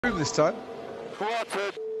This time.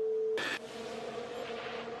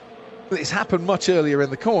 It's happened much earlier in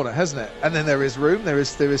the corner, hasn't it? And then there is room. There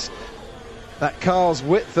is that car's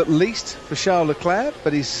width at least for Charles Leclerc,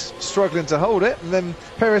 but he's struggling to hold it. And then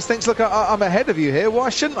Perez thinks, look, I'm ahead of you here. Why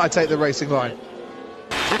shouldn't I take the racing line?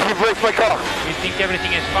 Did you break my car? We think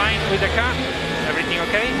everything is fine with the car. Everything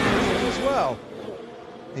okay? As well.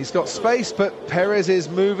 He's got space, but Perez is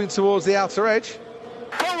moving towards the outer edge.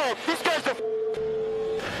 Hold on, this guy's the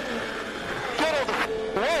get out of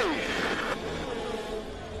the way.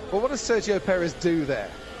 Well, what does Sergio Perez do there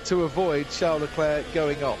to avoid Charles Leclerc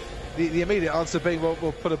going off? The immediate answer being, well,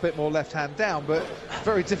 we'll put a bit more left hand down, but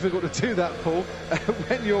very difficult to do that, Paul,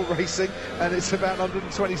 when you're racing and it's about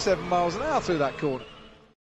 127 miles an hour through that corner.